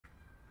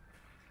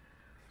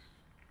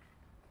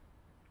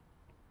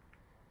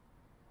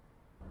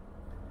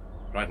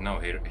Right now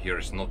here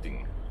is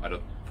nothing. I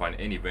don't find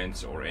any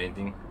vents or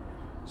anything.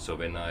 So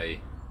when I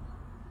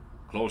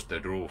close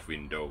the roof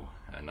window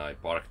and I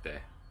park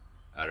the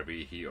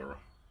RV here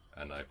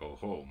and I go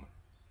home,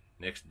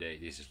 next day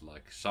this is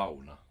like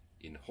sauna.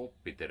 In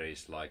Hoppi there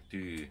is like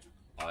 2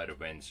 air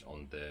vents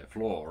on the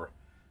floor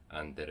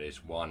and there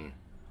is 1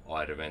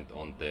 air vent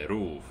on the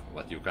roof,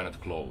 but you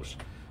cannot close.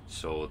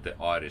 So the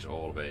air is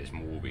always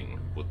moving,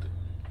 but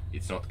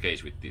it's not the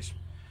case with this.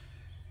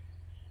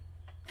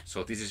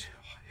 So this is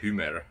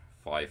Hymer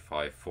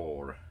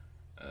 554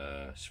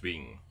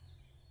 swing,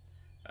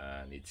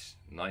 and it's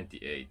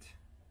 98,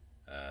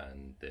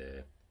 and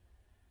the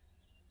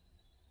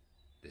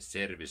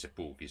service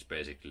book is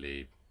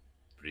basically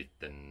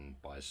written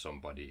by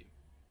somebody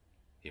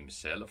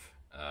himself,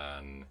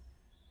 and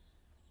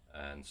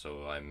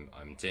so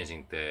I'm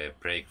changing the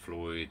brake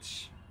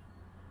fluids,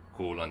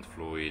 coolant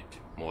fluid,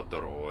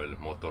 motor oil,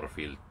 motor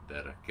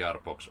filter,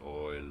 gearbox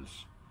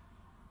oils,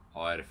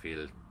 air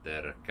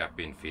filter,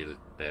 cabin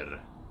filter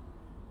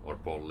or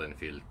pollen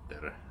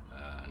filter,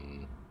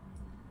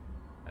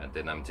 and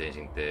then I'm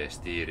changing the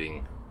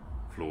steering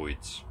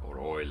fluids or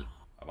oil.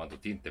 I want to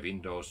tint the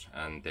windows,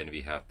 and then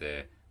we have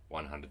the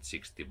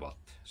 160 watt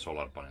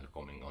solar panel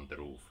coming on the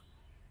roof.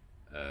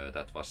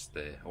 That was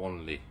the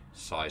only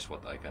size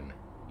what I can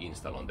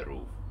install on the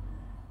roof.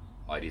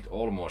 I did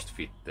almost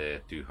fit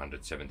the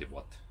 270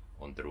 watt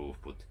on the roof,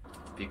 but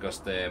because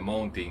the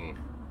mounting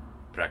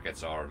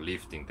brackets are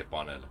lifting the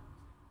panel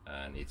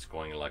and it's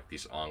going like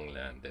this angle,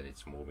 and then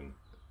it's moving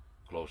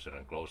closer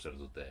and closer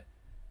to the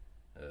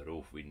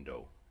roof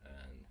window,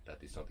 and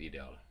that is not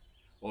ideal.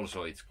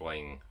 Also it's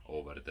going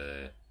over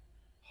the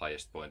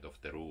highest point of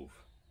the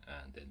roof,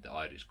 and then the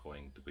air is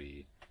going to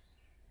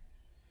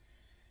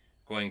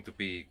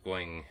be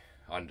going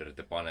under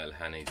the panel,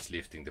 and it's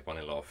lifting the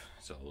panel off,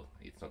 so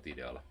it's not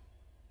ideal.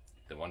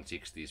 The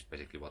 160 is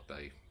basically what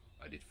I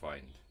did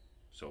find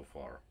so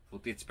far,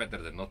 but it's better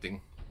than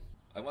nothing.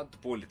 I want to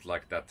pull it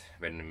like that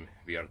when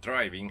we are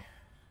driving.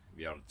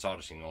 We are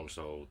charging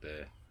also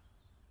the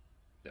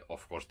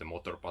of course the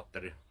motor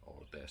battery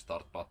or the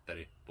start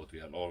battery, but we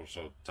are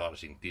also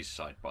charging this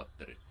side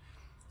battery.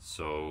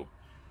 So,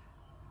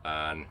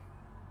 and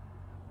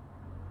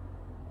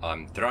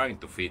I'm trying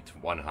to fit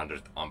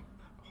 100 amp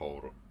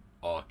hour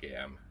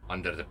AGM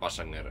under the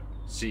passenger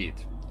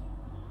seat.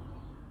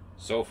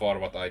 So far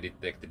what I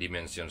did take the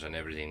dimensions and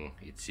everything,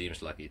 it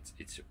seems like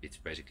it's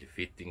basically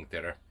fitting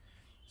there.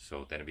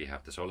 So then we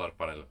have the solar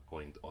panel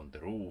going on the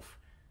roof,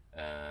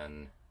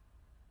 and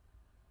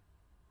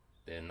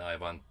then I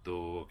want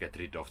to get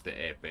rid of the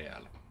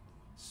EPL.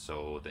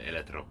 So the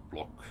electro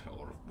block,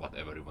 or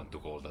whatever you want to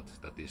call that,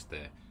 that is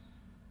the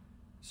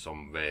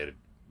somewhere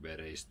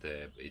where is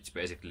the, it's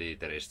basically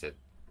there is the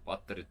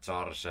battery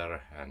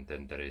charger, and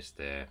then there is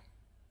the,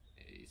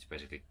 it's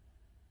basically,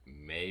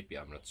 maybe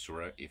I'm not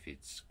sure if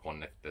it's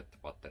connected,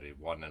 battery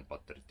 1 and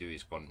battery 2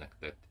 is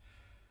connected,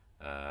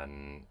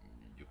 and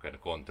you can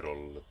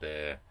control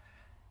the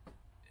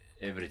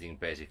everything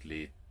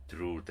basically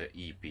through the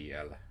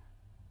EPL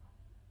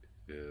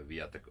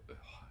via the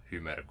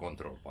Hymer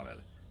control panel.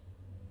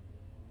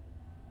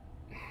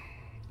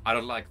 I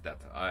don't like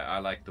that. I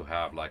like to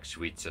have like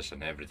switches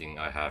and everything.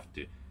 I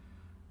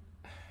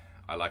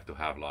like to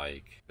have,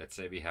 like, let's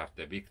say we have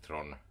the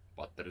Victron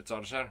battery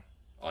charger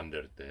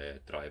under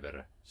the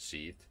driver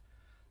seat.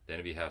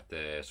 Then we have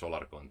the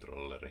solar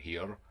controller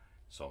here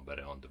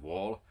somewhere on the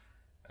wall,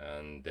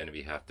 and then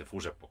we have the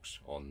fuse box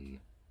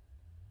on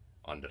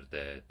under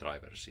the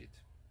driver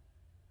seat.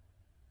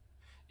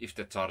 If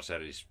the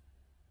charger is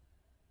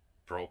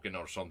broken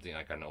or something,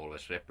 I can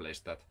always replace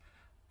that,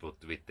 but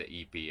with the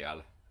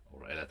EPL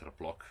or electro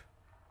block,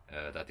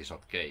 that is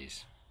not the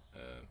case.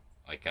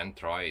 I can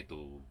try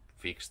to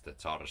fix the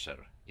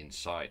charger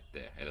inside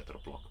the electro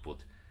block,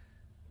 but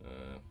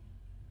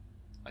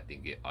I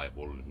think I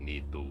will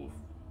need to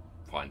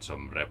find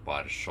some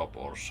repair shop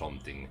or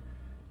something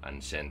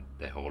and send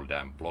the whole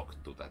damn block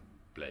to that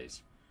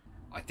place.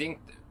 I think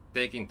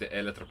taking the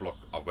electro block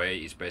away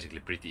is basically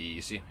pretty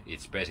easy.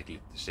 It's basically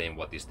the same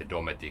what is the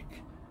Dometic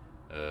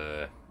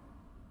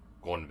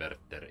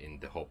converter in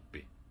the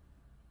Hoppi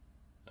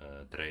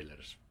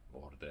trailers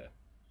or the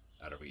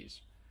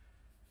RVs.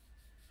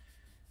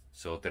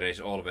 So there is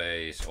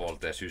always all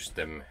the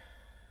system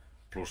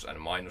plus and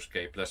minus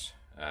cables,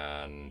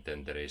 and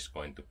then there is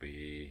going to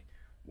be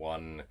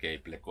one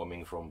cable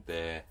coming from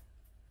the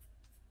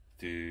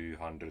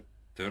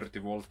 230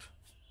 volt.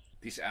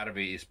 This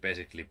RV is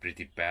basically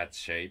pretty bad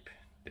shape.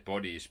 The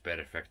body is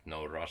perfect,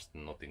 no rust,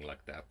 nothing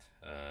like that.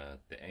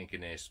 The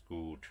engine is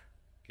good,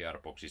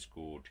 gearbox is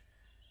good.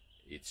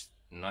 It's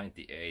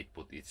 98,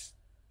 but it's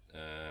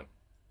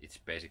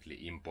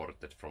basically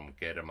imported from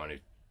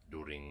Germany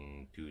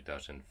during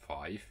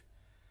 2005,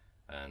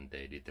 and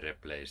they did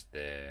replace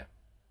the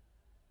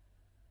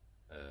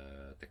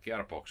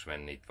gearbox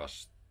when it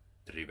was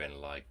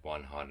driven like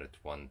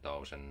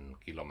 101,000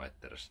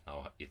 kilometers.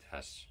 Now it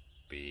has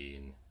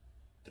been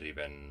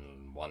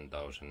driven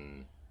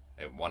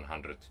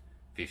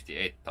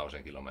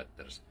 158,000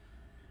 kilometers,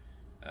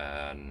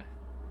 and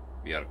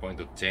we are going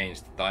to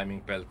change the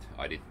timing belt.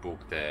 I did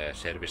book the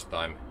service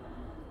time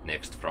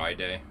next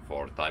Friday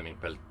for timing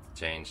belt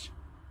change,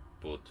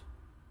 but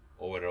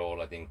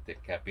overall I think the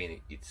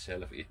cabin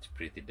itself is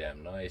pretty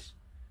damn nice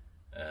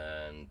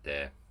and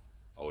the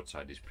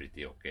outside is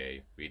pretty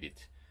okay. We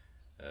did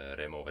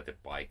remove the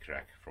bike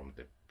rack from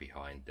the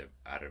behind the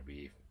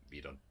RV.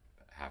 We don't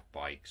have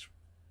bikes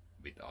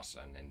with us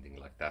and anything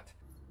like that.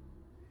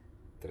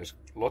 There's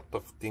a lot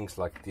of things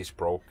like this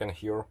broken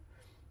here.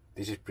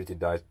 This is pretty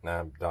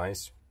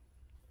nice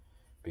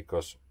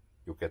because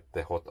you get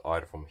the hot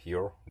air from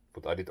here.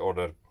 But I did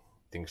order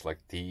things like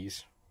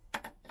these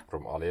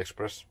from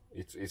AliExpress.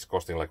 It's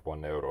costing like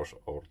 €1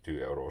 or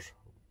 €2.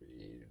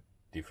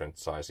 Different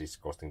sizes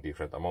costing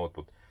different amount,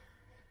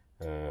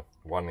 but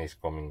one is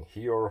coming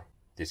here.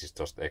 This is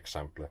just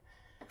example.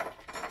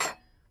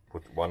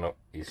 But one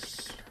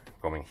is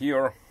coming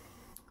here.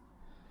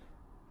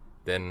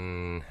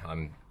 Then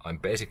I'm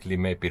basically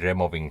maybe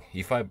removing,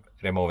 if I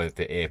remove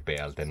the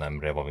EPL, then I'm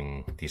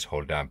removing this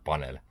whole damn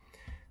panel.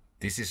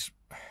 This is,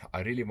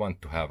 I really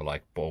want to have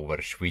like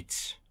power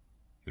switch,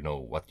 you know,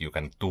 what you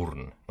can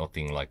turn,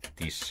 nothing like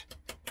this.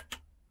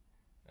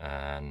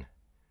 And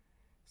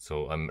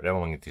so I'm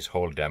removing this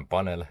whole damn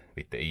panel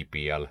with the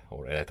EPL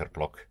or electric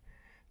block.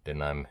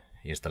 Then I'm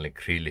installing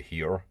grill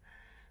here.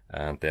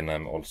 And then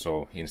I'm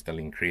also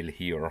installing grill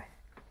here,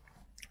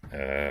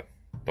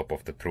 top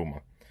of the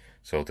Truma.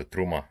 So the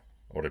Truma,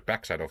 or the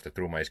backside of the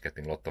Truma, is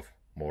getting a lot of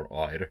more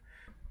air.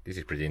 This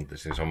is pretty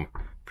interesting. Some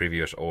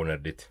previous owner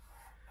did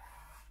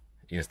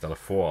install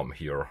foam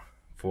here,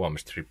 foam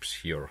strips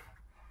here.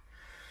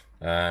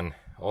 And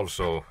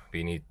also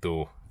we need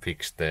to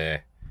fix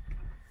the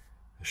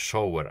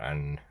shower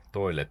and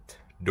toilet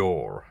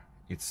door.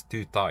 It's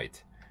too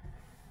tight.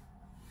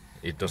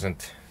 It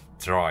doesn't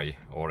dry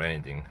or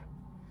anything.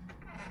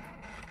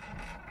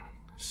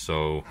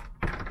 So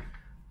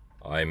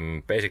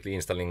I'm basically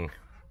installing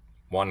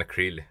one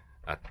grill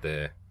at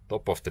the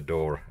top of the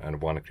door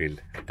and one grill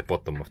at the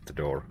bottom of the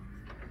door.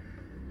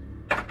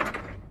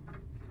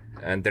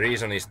 And the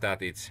reason is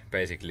that it's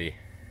basically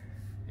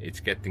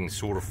getting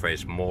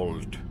surface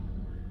mold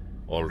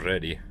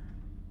already,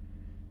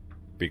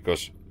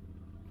 because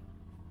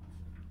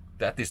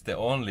that is the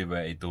only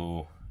way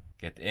to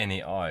get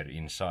any air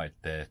inside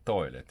the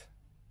toilet.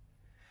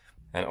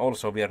 And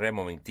also we are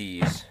removing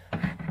these.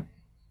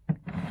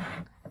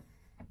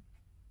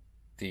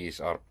 These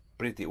are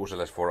pretty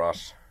useless for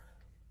us.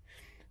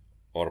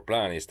 Our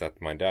plan is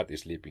that my dad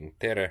is sleeping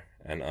there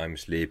and I'm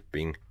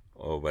sleeping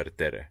over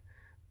there.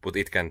 But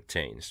it can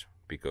change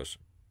because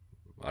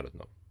I don't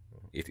know.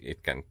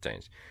 It can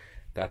change.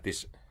 That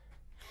is,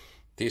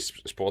 this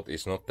spot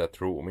is not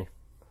that roomy.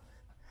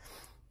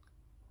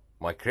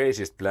 My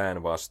craziest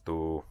plan was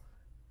to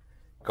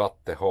cut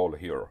the hole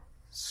here.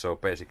 So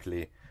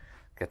basically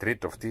get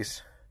rid of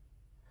this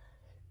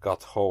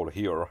cut hole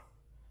here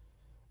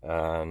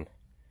and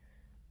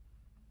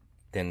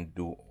then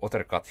do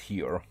other cut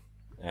here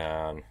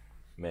and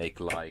make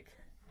like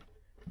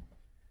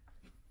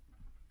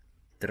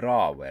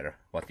drawer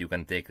what you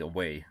can take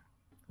away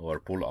or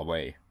pull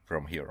away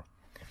from here.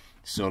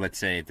 So let's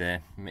say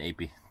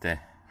maybe the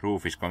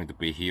roof is going to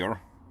be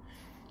here.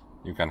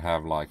 You can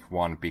have like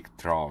one big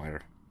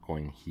drawer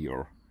going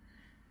here.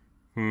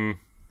 The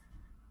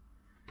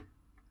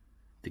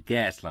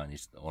gas line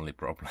is the only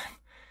problem.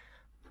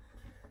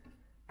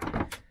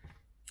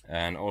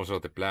 And also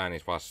the plan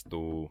was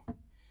to,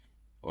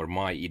 or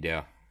my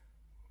idea,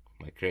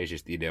 my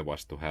craziest idea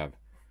was to have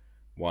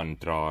one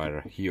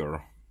drawer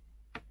here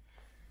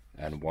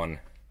and one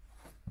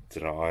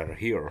drawer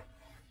here.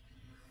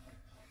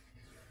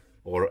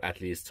 Or at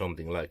least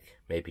something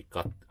like maybe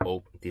cut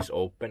this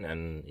open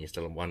and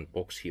install one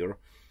box here,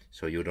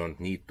 so you don't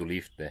need to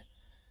lift the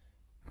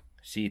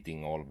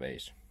seating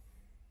always.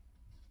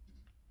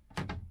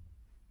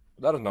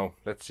 But I don't know,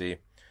 let's see.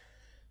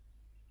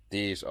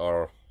 These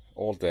are,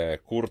 all the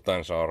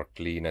curtains are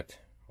cleaned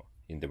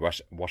in the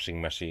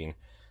washing machine.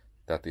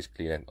 That is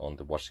cleaned on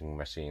the washing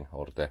machine,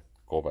 or the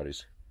cover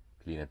is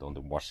cleaned on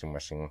the washing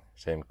machine.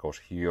 Same goes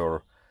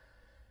here.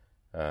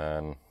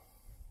 And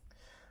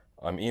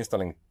I'm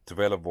installing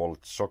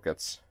 12-volt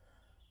sockets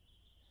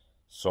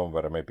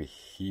somewhere, maybe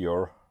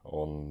here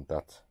on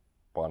that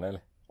panel,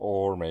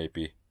 or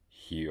maybe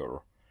here.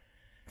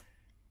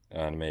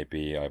 And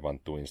maybe I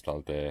want to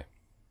install the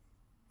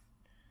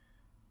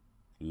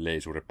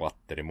laser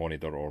battery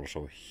monitor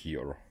also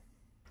here.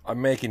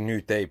 I'm making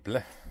new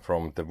table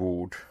from the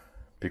wood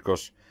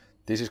because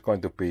this is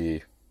going to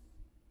be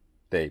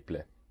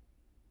table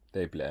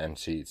and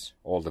seats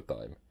all the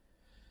time.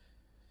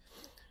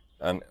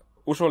 And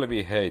usually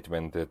we hate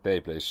when the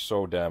table is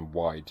so damn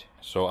wide,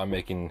 so I'm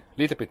making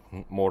a little bit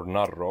more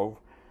narrow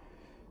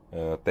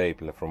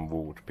table from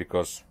wood,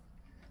 because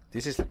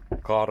this is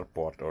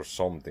cardboard or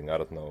something, I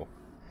don't know.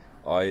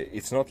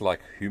 It's not like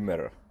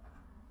Hymer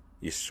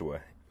issue.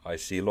 I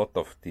see a lot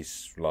of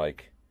this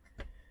like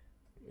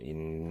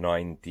in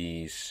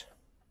 90s,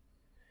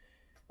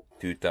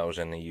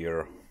 2000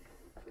 year,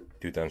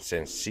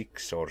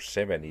 2006 or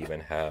 7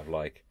 even have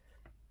like,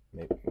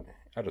 maybe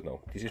I don't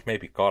know, this is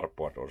maybe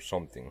cardboard or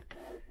something,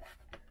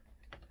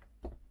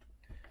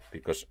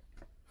 because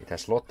it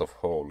has a lot of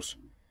holes.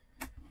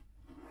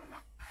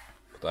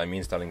 But I'm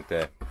installing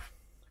the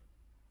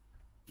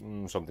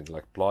something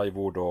like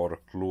plywood or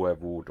glue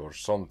wood or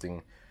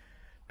something,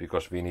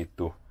 because we need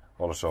to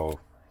also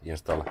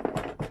install,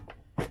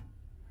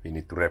 we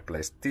need to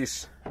replace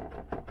this,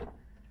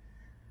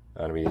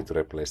 and we need to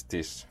replace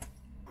this.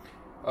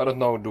 I don't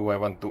know, do I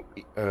want to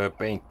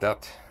paint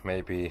that?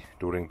 Maybe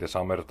during the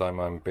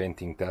summertime I'm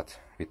painting that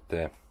with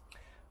the,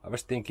 I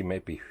was thinking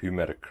maybe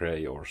Hymer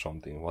gray or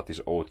something, what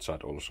is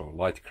outside also,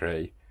 light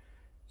gray.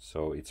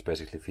 So it's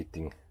basically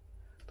fitting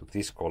to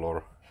this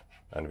color,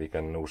 and we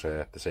can use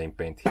the same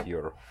paint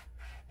here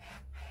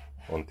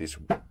on this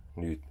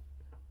new,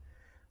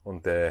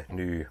 on the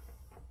new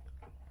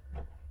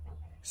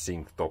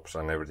sink tops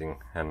and everything,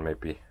 and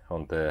maybe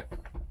on the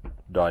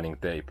dining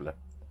table.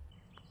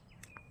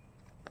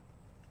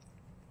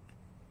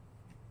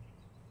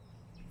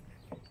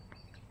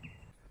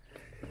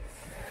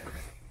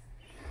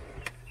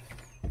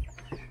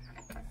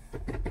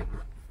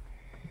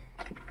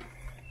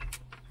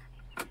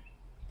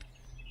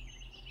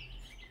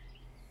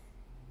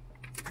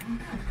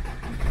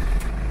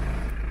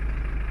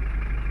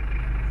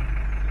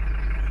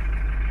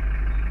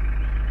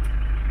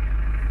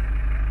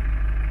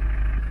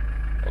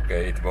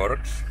 Okay, it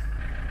works.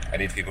 I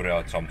need to figure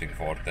out something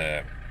for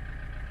the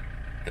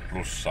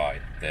plus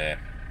side, the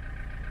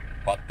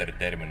battery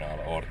terminal,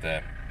 or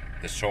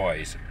the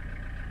soy is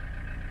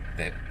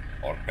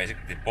or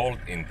basically the bolt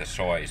in the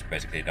soy is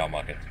basically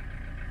damaged,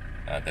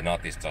 and the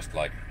nut is just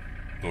like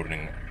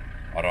turning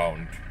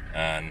around,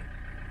 and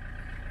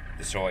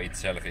the soy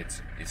itself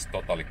it's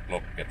totally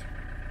blocked,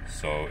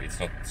 so it's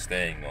not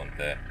staying on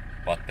the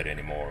battery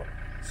anymore.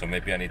 So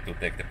maybe I need to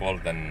take the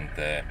bolt and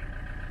the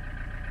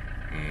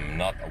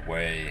nut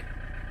away,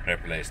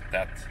 replace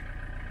that,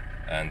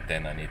 and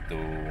then I need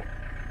to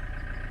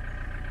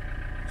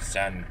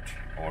sand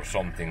or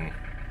something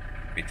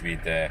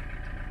between the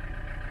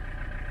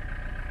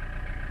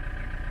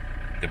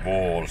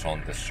walls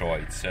on the soy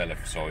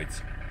itself, so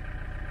it's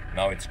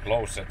now it's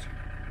closed,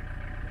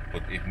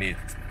 but it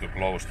needs to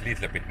close a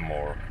little bit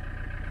more.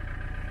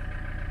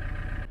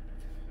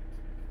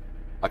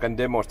 I can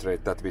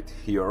demonstrate that with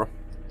here.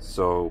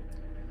 So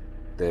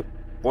the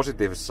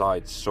positive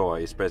side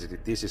soy is basically,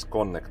 this is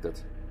connected,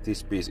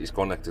 this piece is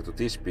connected to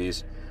this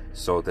piece,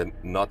 so the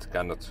nut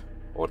cannot,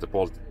 or the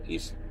bolt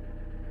is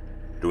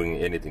doing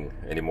anything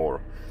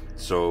anymore.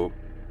 So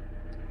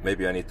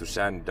maybe I need to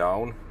sand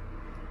down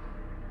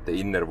the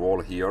inner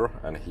wall here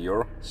and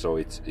here, so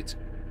it's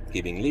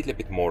giving a little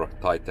bit more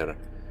tighter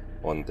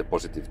on the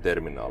positive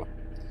terminal.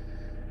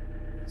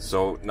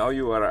 So now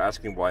you are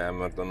asking why I'm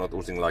not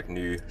using like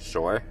new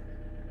soy.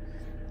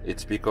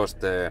 It's because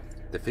the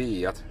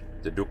Fiat,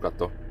 the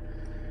Ducato,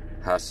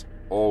 has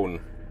own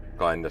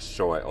kind of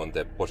soy on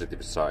the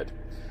positive side.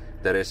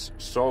 There is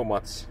so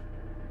much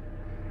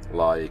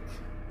like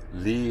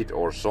lead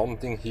or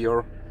something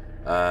here,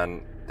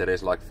 and there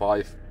is like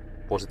 5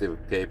 positive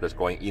cables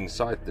going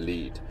inside the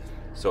lead.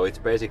 So it's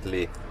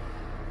basically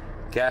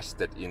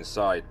casted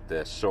inside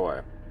the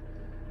soy.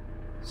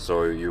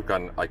 So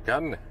I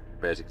can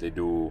basically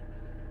do,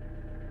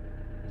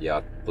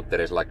 yeah, but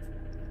there is like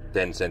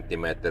 10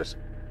 centimeters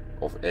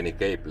of any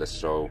cables.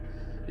 So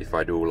if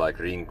I do like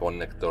ring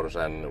connectors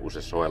and use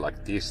a soy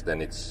like this,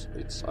 then it's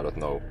I don't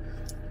know.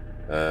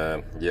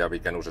 Yeah, we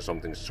can use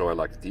something soy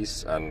like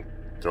this and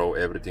throw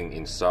everything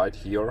inside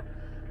here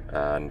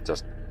and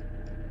just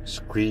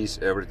squeeze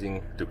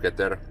everything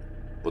together.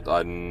 But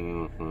I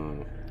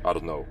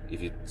don't know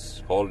if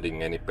it's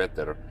holding any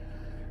better,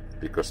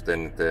 because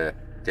then the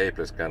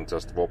cables can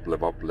just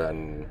wobble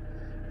and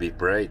be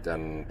braid,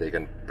 and they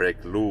can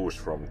break loose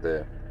from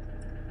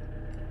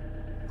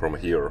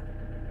here.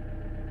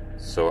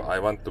 So I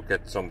want to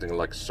get something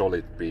like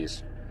solid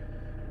piece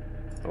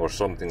or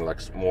something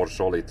like more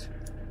solid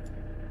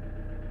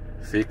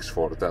fix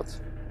for that.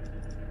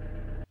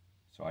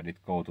 So I did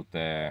go to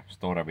the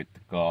store with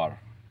the car.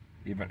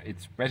 Even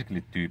it's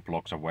basically 2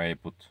 blocks away,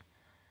 but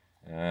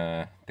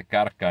the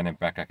Kärkkäinen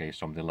package is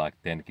something like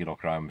 10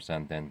 kilograms,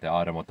 and then the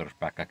other motors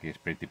package is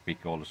pretty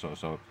big also.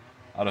 So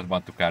I don't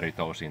want to carry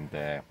those in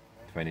the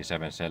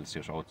 27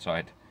 Celsius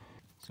outside.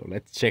 So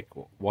let's check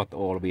what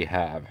all we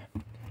have.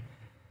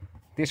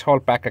 This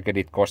whole package,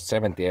 it costs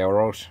 70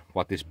 euros,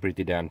 what is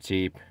pretty damn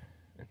cheap.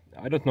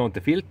 I don't know,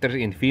 the filter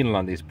in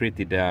Finland is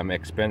pretty damn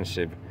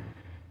expensive.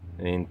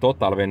 In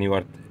total, when you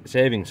are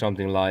saving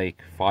something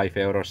like 5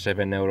 euros,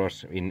 7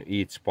 euros in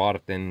each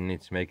part, then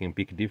it's making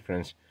big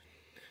difference.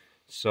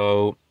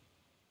 So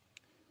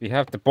we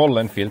have the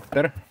pollen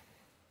filter,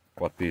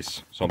 what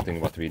is something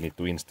what we need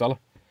to install.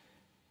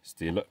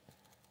 Still,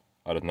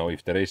 I don't know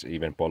if there is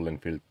even pollen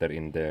filter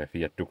in the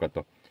Fiat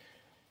Ducato.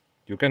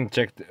 You can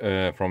check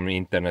from the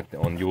internet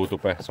on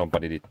YouTube.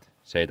 Somebody did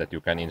say that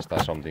you can install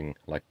something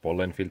like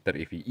pollen filter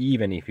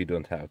even if you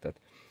don't have that.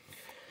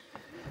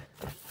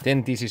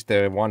 Then this is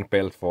the one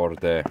belt for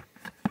the,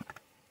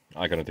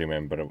 I cannot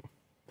remember,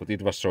 but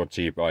it was so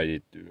cheap.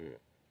 I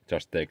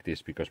just take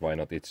this, because why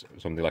not? It's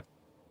something like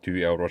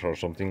 €2 or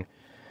something.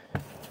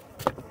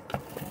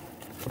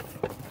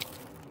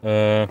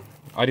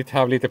 I did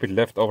have a little bit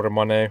leftover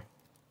money.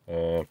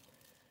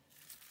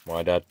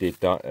 My dad did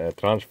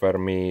transfer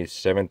me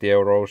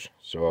 €70,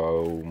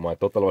 so my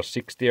total was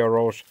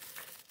 €60.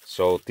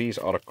 So these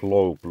are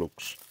glow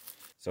plugs.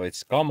 So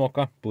it's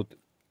Kamoka, but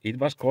it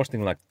was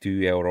costing like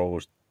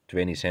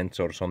 €2.20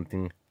 or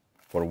something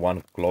for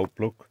one glow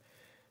plug.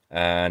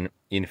 And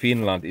in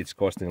Finland it's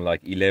costing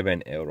like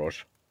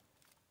 €11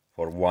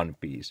 for one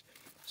piece.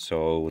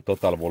 So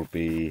total will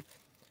be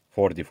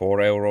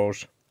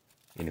 €44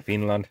 in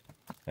Finland,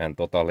 and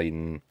total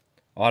in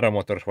Aaro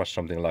Motors was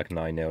something like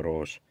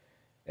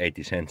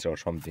 €9.80 or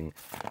something.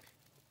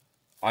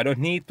 I don't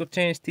need to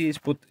change these,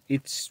 but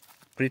it's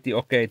pretty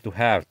okay to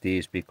have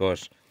these,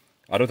 because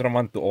I don't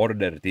want to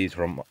order these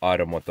from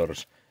Aaro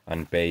Motors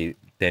and pay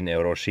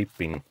 €10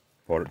 shipping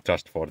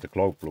just for the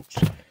glow plugs.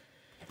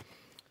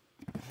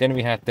 Then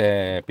we had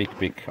the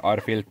big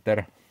air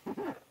filter.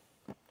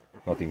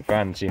 Nothing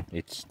fancy,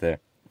 it's the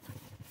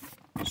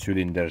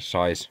cylinder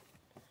size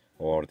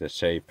or the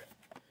shape.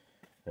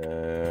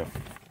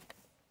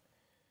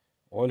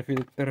 Oil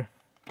filter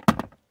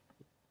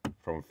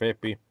from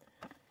Fepi.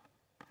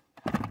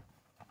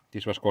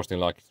 This was costing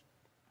like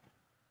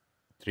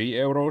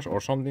 €3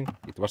 or something.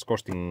 It was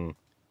costing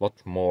a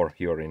lot more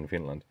here in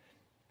Finland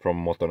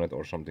from Motonet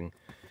or something.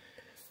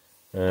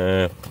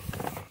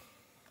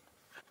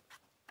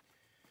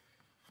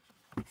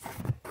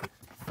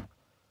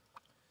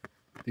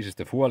 This is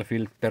the fuel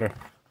filter.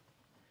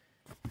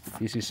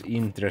 This is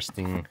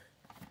interesting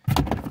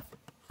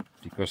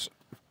because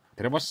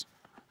there was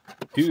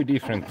two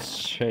different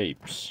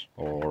shapes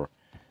or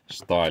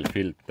style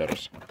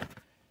filters.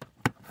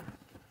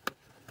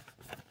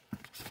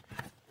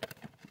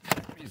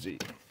 Easy.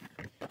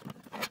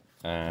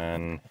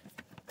 And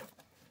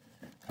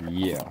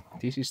yeah,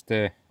 this is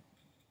the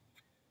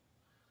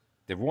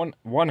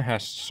one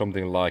has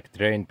something like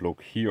drain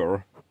plug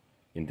here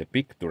in the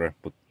picture,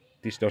 but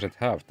this doesn't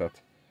have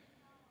that.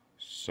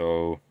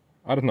 So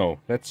I don't know,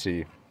 let's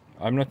see.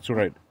 I'm not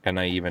sure can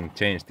I even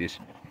change this.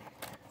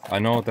 I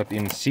know that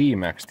in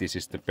C-Max this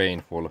is the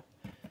painful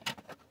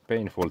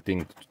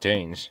thing to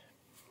change,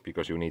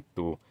 because you need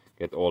to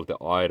get all the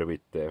air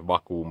with the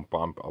vacuum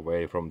pump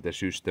away from the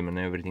system and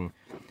everything.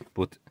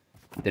 But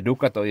the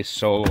Ducato is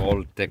so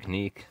old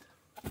technique,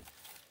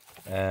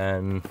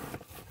 and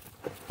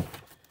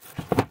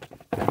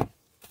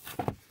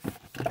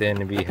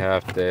then we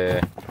have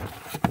the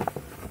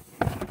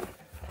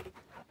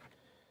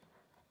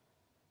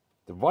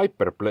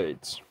wiper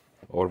blades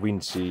or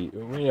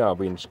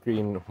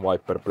windscreen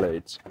wiper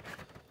blades.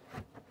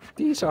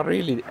 These are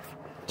really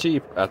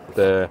cheap at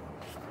the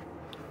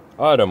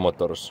Aaro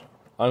Motors.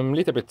 I'm a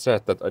little bit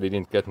sad that I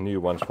didn't get new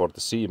ones for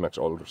the C-Max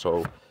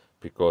also,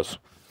 because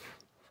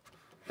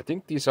I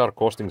think these are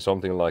costing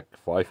something like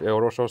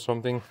 €5 or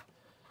something,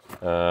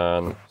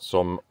 and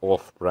some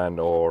off-brand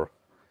or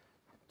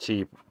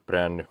cheap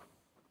brand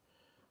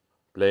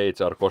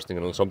blades are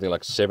costing something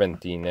like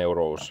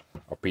 €17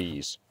 a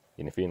piece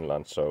in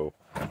Finland. So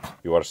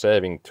you are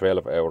saving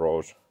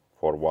 €12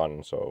 for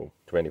one, so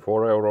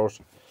 €24.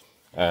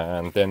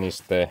 And then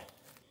is the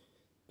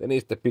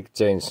big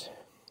change.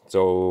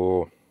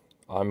 So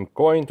I'm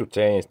going to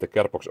change the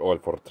gearbox oil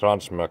for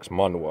Transmax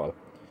manual.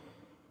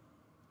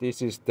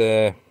 This is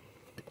I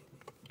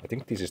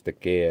think this is the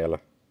GL4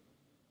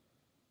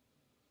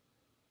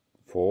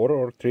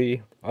 or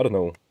 3, I don't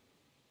know.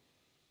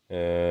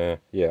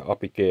 Yeah,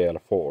 API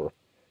GL4.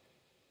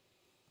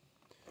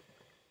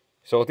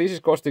 So this is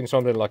costing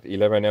something like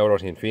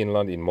 €11 in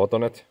Finland in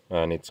Motonet,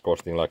 and it's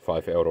costing like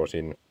 €5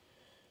 in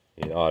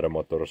Aaro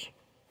Motors.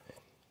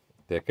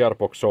 The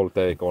gearbox will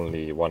take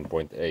only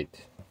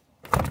 1.8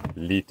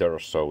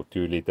 liters, so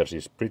 2 liters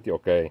is pretty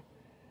okay.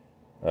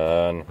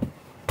 And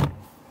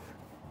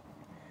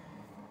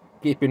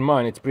keep in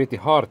mind, it's pretty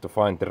hard to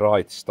find the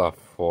right stuff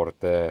for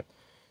the...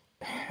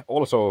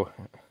 Also,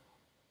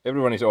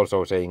 everyone is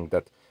also saying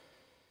that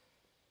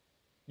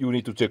you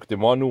need to check the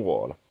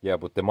manual. Yeah,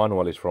 but the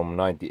manual is from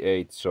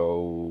 98,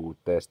 so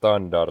the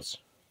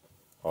standards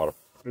are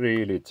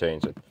really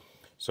changed.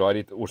 So I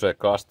did use a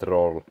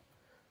Castrol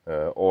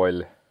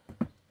oil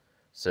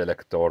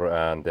selector,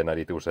 and then I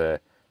did use a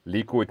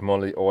liquid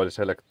moly oil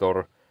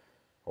selector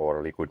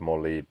or liquid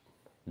moly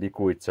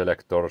liquid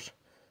selectors.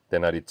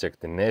 Then I did check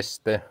the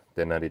Neste.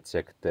 Then I did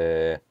check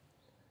the...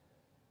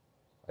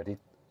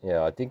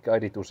 I think I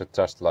did use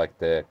just like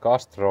the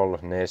Castrol,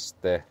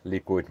 Neste,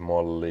 liquid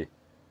moly,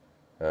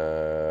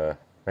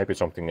 maybe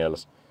something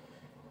else.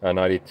 And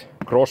I did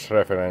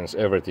cross-reference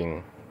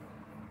everything.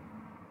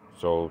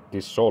 So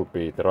this should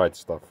be the right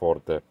stuff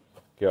for the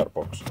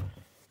gearbox.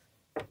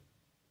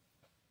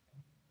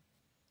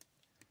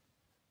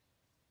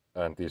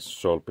 And this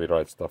should be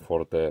right stuff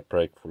for the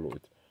brake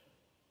fluid.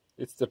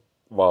 It's the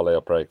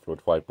Valeo brake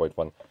fluid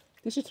 5.1.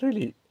 This is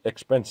really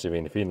expensive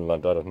in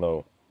Finland, I don't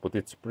know. But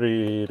it's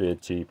pretty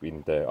cheap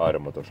in the Aaro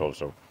Motors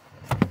also.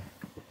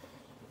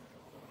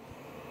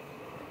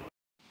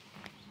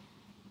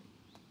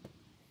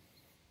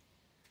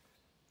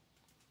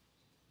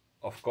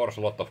 of course,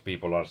 a lot of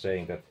people are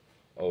saying that,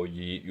 oh,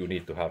 you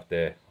need to have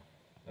the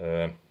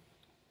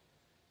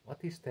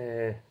what is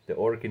the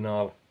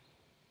original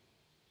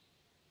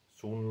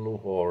Sunlu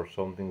or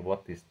something?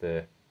 What is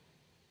the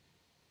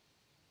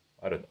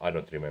I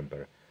don't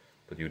remember,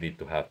 but you need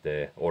to have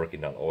the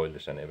original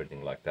oils and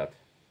everything like that.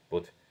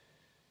 But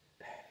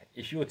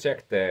if you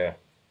check the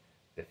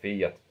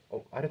Fiat,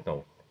 oh, I don't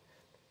know,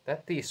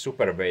 that is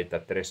super weird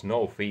that there is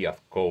no Fiat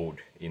code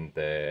in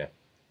the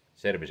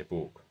service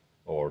book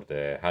or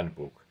the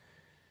handbook.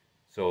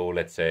 So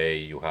let's say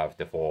you have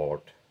the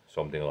Ford,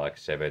 something like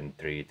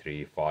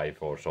 7335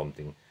 or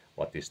something.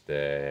 What is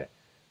the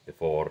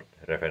Ford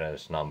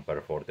reference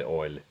number for the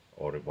oil,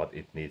 or what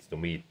it needs to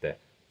meet the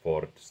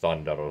Ford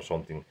standard or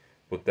something?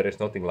 But there is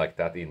nothing like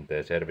that in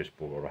the service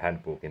book or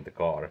handbook in the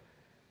car.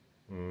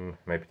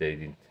 Maybe they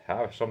didn't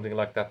have something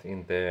like that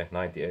in the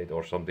 98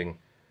 or something.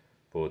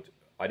 But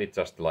I did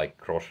just like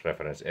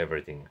cross-reference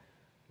everything,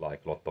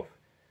 like lot of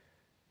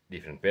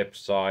different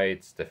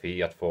websites, the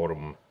Fiat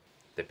forum.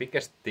 The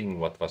biggest thing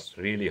what was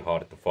really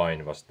hard to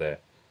find was the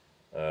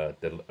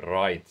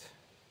right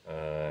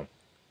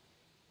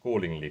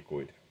cooling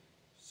liquid.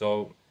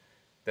 So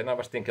then I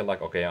was thinking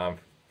like, okay, I'm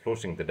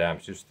flushing the damn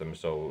system,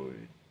 so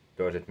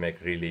does it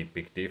make really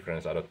big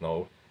difference? I don't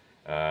know.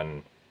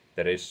 And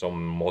there is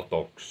some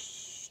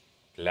Motox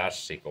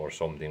Classic or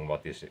something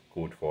what is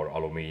good for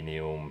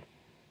aluminium,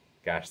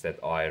 cast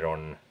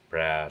iron,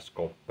 brass,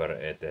 copper,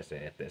 etc,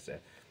 etc.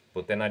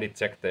 But then I did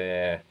check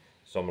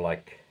some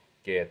like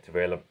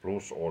G12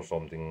 Plus or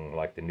something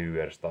like the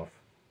newer stuff.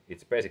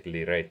 It's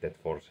basically rated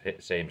for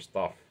same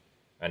stuff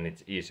and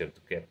it's easier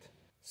to get.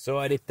 So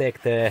I did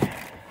take this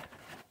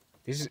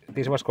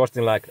was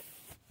costing like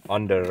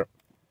under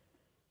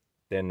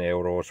 10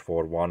 euros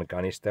for one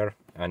canister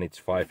and it's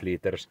 5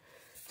 liters.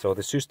 So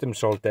the system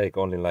should take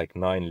only like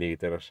 9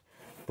 liters.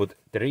 But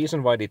the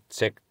reason why I did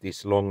check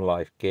this long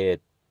life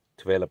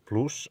G12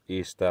 Plus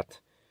is that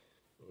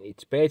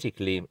it's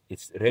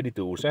ready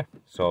to use.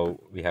 So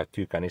we have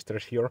 2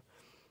 canisters here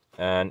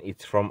and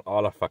it's from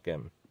Alpha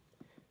Chem.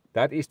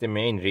 That is the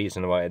main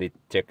reason why I did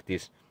check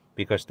this,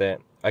 because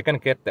I can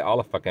get the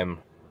Alpha Chem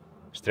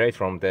straight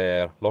from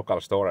the local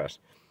stores.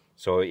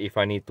 So if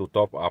I need to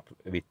top up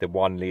with the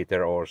 1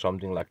 liter or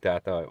something like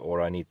that,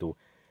 or I need to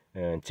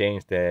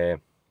change the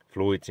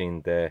fluids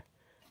in the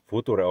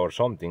Future or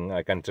something,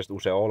 I can just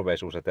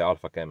always use the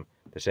Alpha Chem,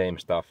 the same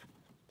stuff.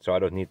 So I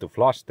don't need to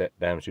flush the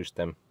damn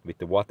system with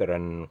the water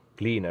and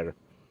cleaner.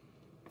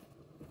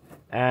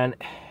 And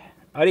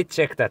I did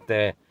check that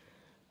the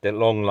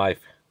long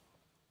life,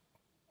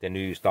 the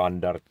new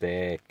standard,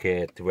 the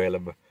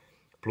G12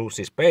 Plus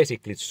is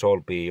basically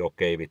should be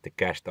okay with the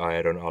cast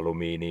iron,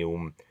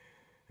 aluminium,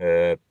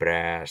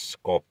 brass,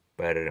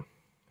 copper,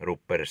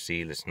 rubber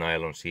seals,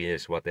 nylon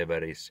seals,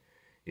 whatever is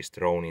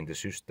thrown in the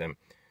system.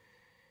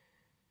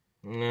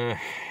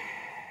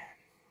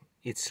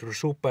 It's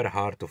super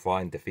hard to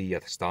find the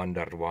Fiat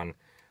standard one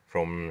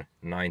from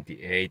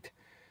 98.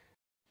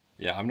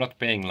 Yeah, I'm not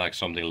paying like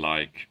something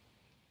like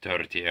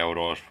 30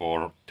 euros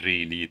for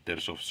 3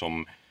 liters of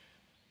some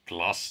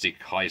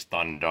classic high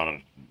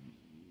standard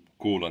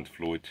coolant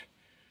fluid.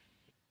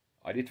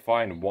 I did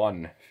find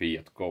one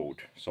Fiat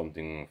code,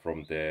 something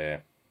from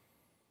the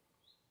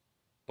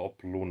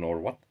Toplun or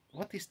what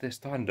is the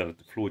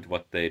standard fluid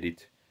what they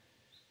did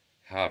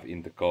have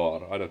in the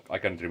car. I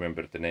can't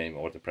remember the name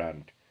or the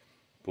brand.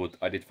 But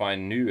I did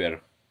find newer.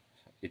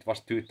 It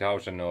was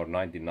 2000 or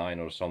 99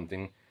 or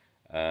something,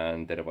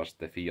 and there was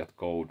the Fiat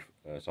code,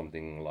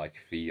 something like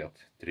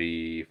Fiat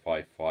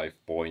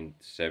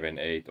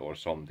 355.78 or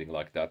something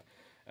like that.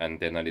 And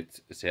then I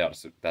did share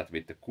that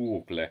with the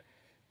Google,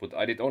 but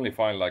I did only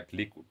find like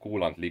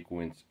coolant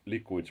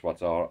liquids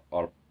what are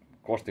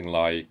costing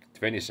like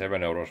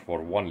 27 euros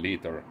for 1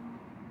 liter.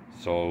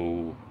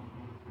 So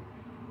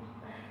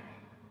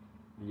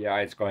yeah,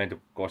 it's going to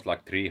cost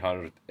like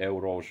 300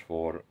 euros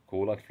for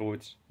coolant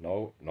fluids.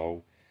 No.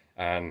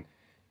 And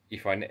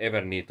if I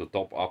ever need to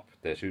top up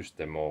the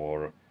system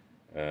or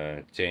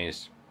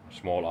change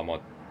small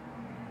amount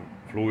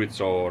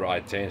fluids, or I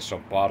change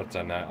some parts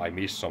and I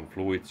miss some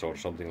fluids or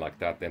something like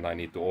that, then I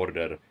need to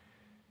order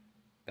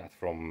that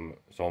from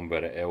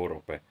somewhere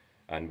Europe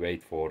and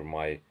wait for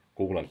my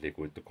coolant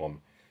liquid to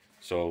come.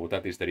 So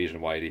that is the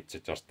reason why I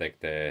did just take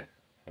the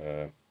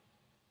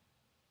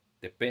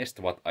best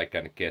what I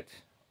can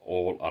get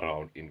all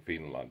around in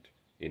Finland,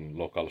 in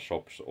local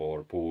shops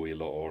or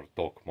Puuilo or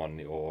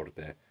Tokmanni or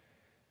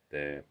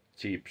the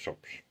cheap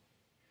shops.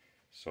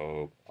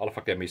 So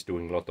Alpha Chem is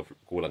doing a lot of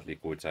coolant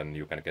liquids and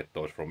you can get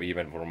those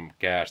even from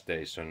gas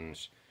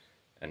stations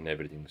and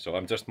everything. So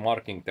I'm just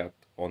marking that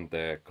on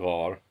the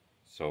car,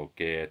 so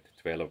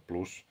G12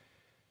 Plus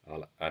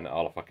and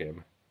Alpha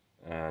Chem.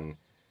 And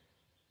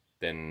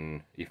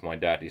then if my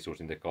dad is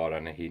using the car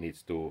and he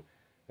needs to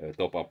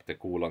top up the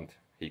coolant,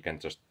 he can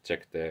just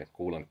check the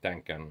coolant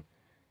tank and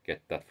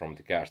get that from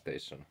the gas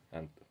station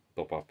and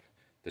top up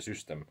the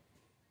system.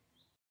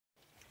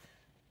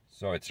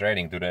 So it's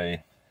raining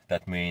today.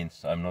 That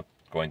means I'm not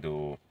going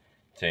to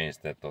change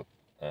the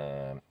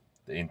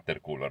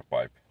intercooler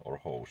pipe or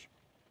hose.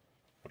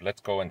 But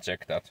let's go and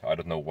check that. I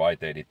don't know why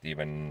they did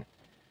even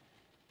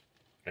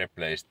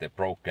replace the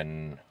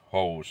broken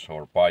hose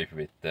or pipe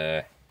with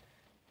a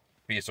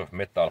piece of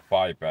metal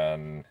pipe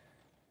and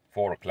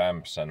 4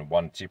 clamps and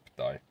 1 zip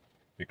tie,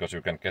 because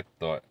you can get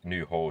the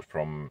new hose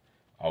from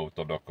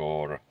Autodoc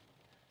or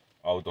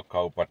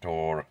Autokaupat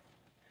or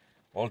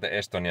all the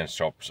Estonian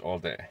shops, all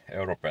the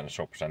European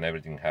shops, and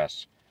everything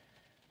has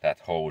that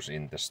hose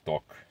in the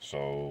stock.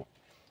 So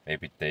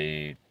maybe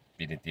they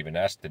didn't even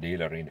ask the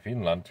dealer in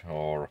Finland,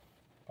 or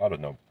I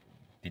don't know,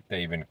 did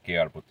they even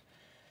care? But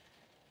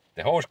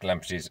the hose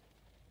clamps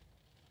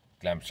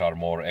are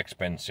more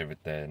expensive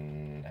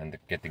than, and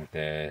getting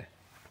the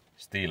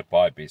steel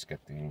pipe is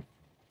getting,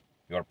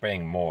 you are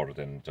paying more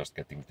than just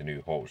getting the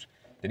new hose.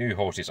 The new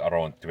hose is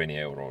around 20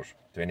 euros.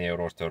 20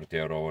 euros, 30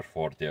 euros,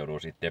 40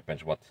 euros, it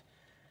depends what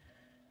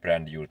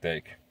brand you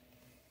take.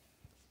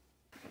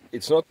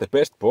 It's not the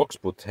best box,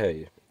 but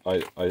hey,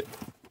 I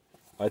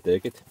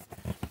take it.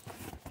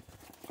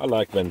 I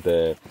like when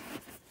the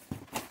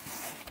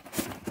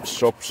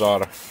shops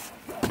are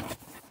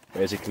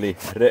basically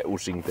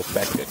reusing the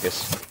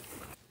packages.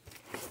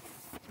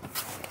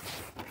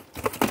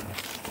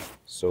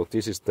 So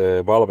this is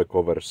the valve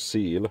cover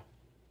seal.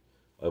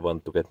 I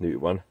want to get new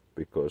one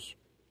because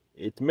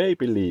it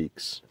maybe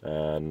leaks,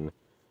 and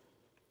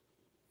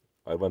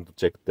I want to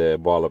check the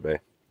valve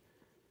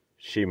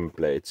shim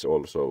plates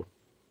also.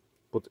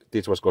 But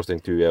this was costing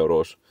 2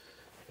 euros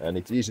and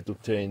it's easy to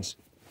change.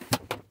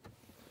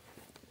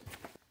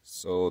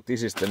 So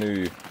this is the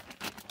new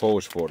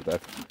hose for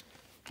that.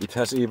 It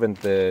has even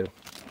the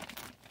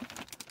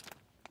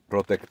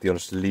protection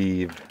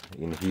sleeve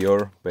in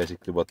here.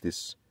 Basically what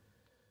this,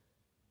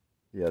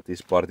 yeah,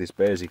 this part is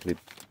basically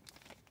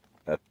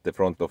at the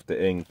front of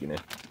the engine,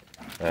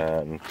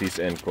 and this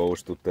end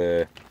goes to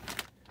the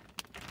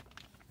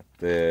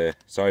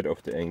side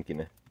of the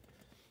engine.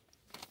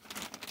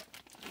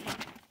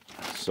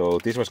 So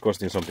this was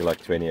costing something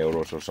like 20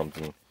 euros or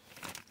something.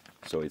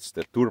 So it's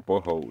the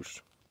turbo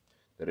hose.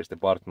 There is the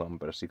part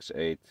number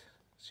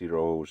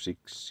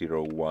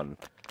 680601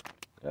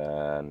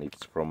 and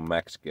it's from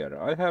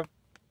MaxCare.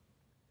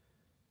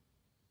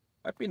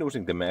 I've been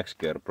using the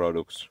MaxCare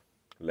products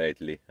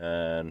lately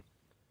and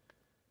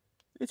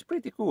it's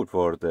pretty good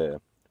for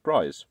the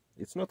price.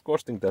 It's not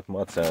costing that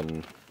much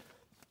and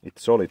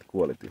it's solid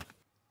quality.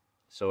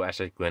 So as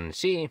you can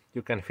see,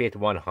 you can fit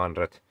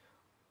 100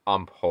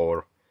 amp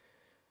hour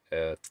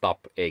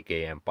top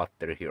AKM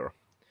battery here.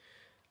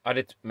 I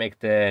did make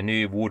the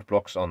new wood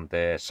blocks on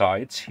the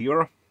sides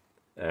here,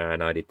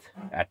 and I did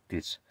add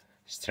this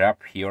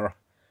strap here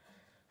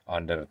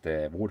under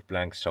the wood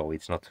plank, so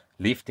it's not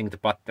lifting the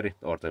battery,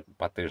 or the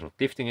battery is not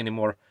lifting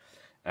anymore.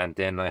 And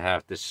then I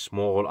have the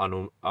small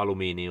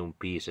aluminium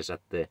pieces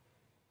at the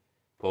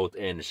both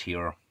ends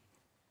here,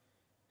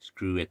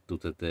 screw it to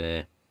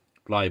the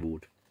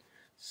plywood,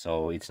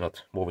 so it's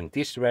not moving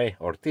this way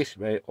or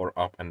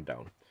up and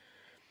down.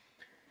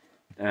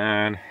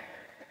 And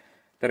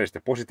there is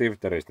the positive,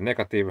 there is the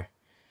negative,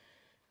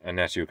 and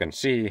as you can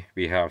see,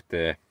 we have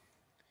the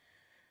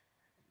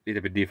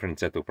little bit different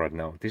setup right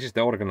now. This is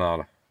the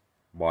original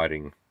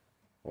wiring,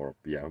 or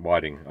yeah,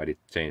 wiring. I did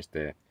change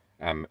the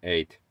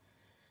M8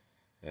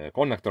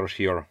 connectors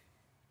here,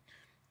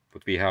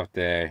 but we have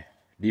the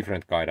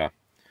different kind of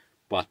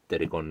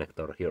battery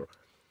connector here.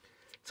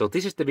 So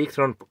this is the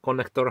Victron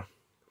connector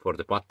for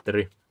the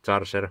battery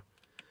charger,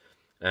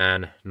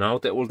 and now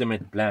the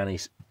ultimate plan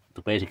is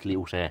to basically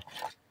use a,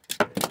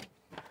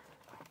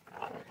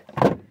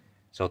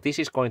 so this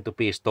is going to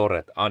be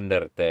stored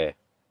under the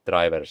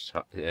driver's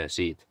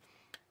seat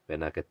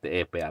when I get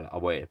the EPL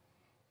away.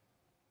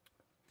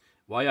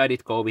 Why I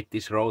did go with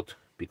this route?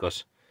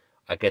 Because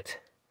I get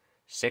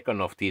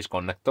second of these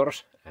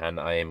connectors and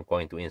I am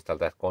going to install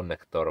that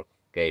connector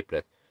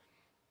cable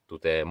to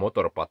the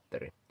motor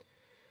battery.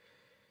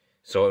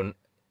 So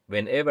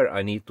whenever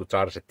I need to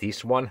charge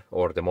this one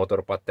or the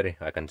motor battery,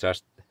 I can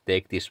just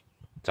take this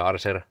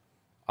charger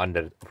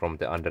under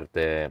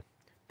the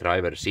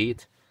driver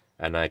seat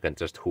and I can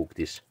just hook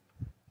this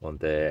on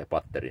the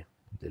battery,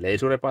 the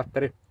laser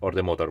battery or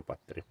the motor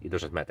battery, it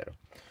doesn't matter.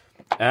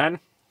 And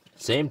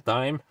same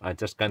time I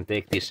just can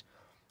take this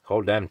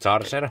whole damn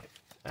charger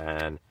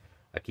and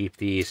I keep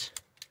these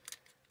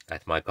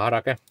at my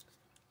garage,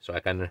 so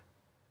I can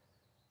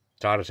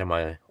charge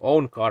my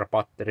own car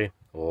battery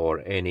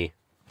or any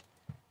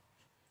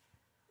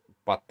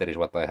batteries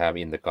what I have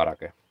in the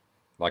garage,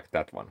 like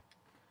that one.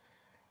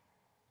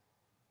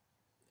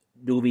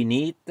 Do we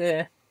need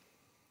the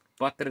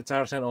battery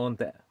charger on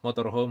the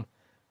motorhome?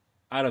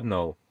 I don't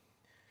know.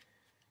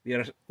 We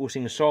are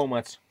using so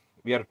much.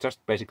 We are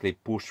just basically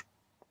bush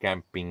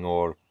camping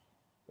or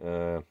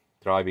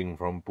driving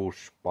from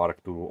bush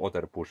park to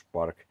other bush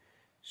park.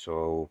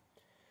 So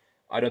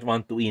I don't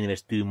want to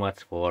invest too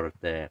much for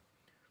the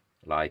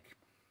like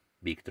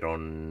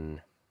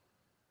Victron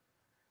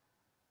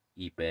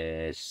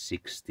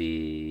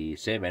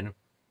IP67,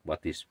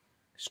 what is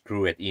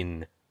screw it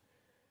in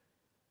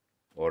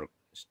or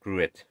screw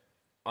it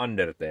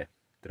under the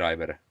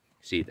driver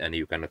seat and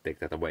you cannot take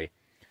that away.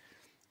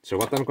 So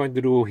what I'm going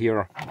to do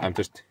here, I'm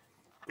just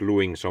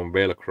gluing some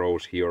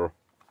velcros here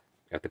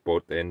at the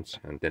both ends,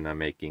 and then I'm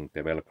making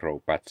the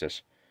velcro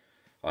patches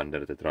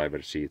under the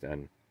driver's seat,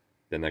 and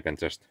then I can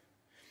just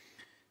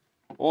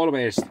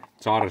always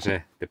charge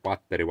the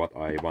battery what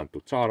I want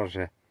to charge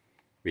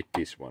with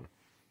this one.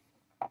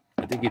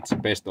 I think it's the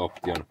best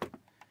option,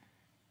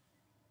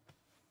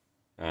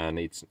 and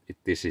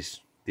this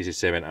is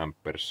 7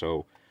 amperes,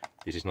 so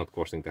this is not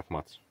costing that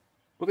much,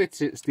 but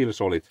it's still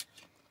solid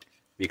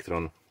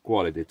Victron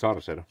quality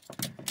charger.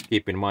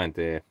 Keep in mind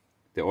the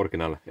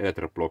original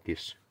electroblock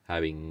is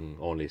having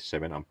only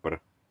 7 ampere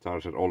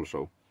charger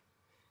also.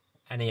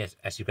 And yes,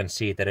 as you can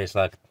see, there is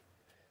like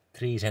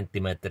 3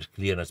 centimeters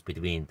clearance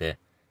between the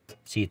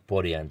seat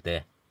body and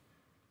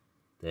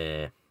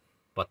the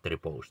battery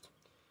post.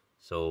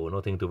 So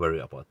nothing to worry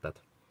about that.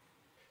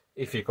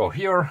 If you go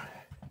here,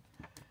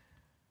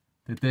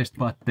 the test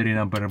battery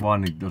number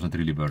 1, it doesn't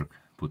really work,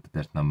 but the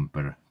test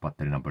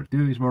battery number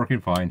 2 is working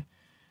fine,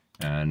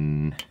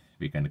 and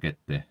we can get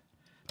the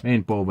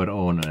main power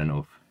on and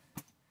off.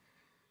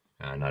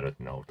 And I don't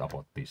know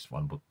about this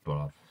one,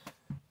 but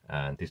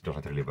and this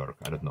doesn't really work.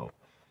 I don't know.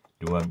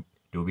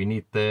 Do we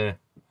need the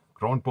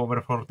ground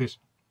power for this?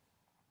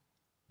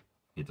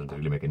 It doesn't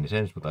really make any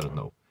sense, but I don't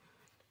know.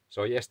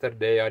 So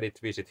yesterday I did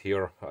visit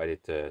here. I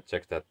did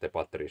check that the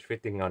battery is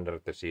fitting under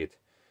the seat,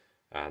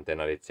 and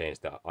then I did change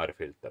the air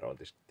filter on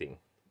this thing.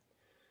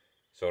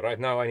 So right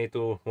now I need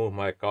to move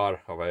my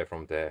car away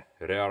from the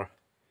rear,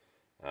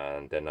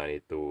 and then I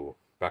need to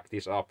back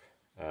this up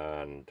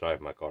and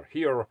drive my car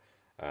here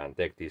and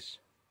take this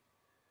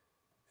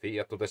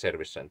Fiat to the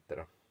service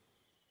center,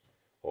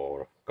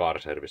 or car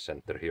service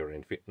center here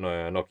in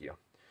Nokia.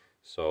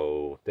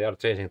 So they are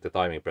changing the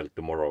timing belt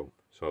tomorrow,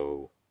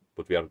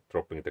 but we are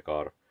dropping the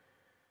car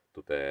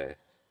to the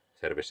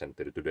service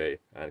center today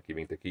and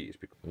giving the keys.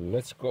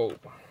 Let's go.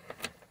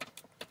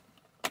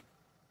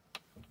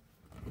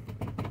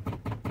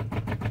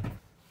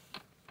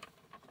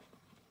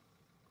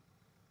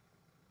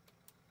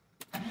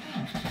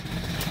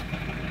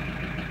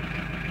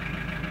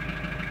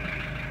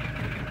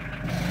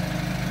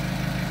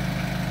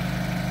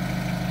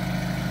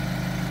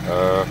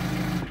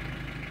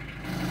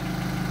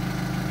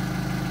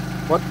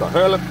 What the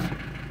hell?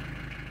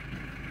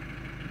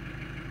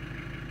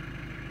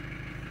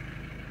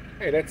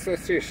 Hey, that's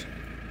this.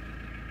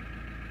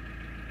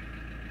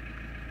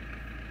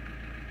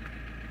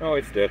 Oh,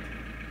 it's dead.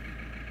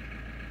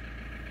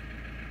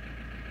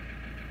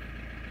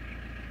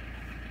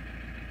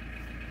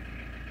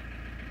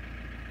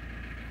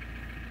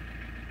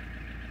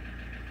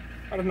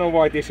 I don't know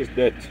why this is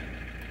dead.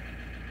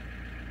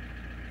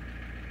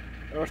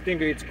 I was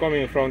thinking it's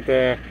coming from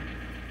the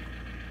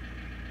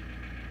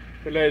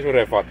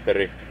laser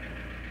battery,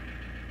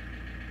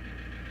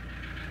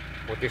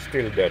 but it's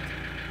still dead.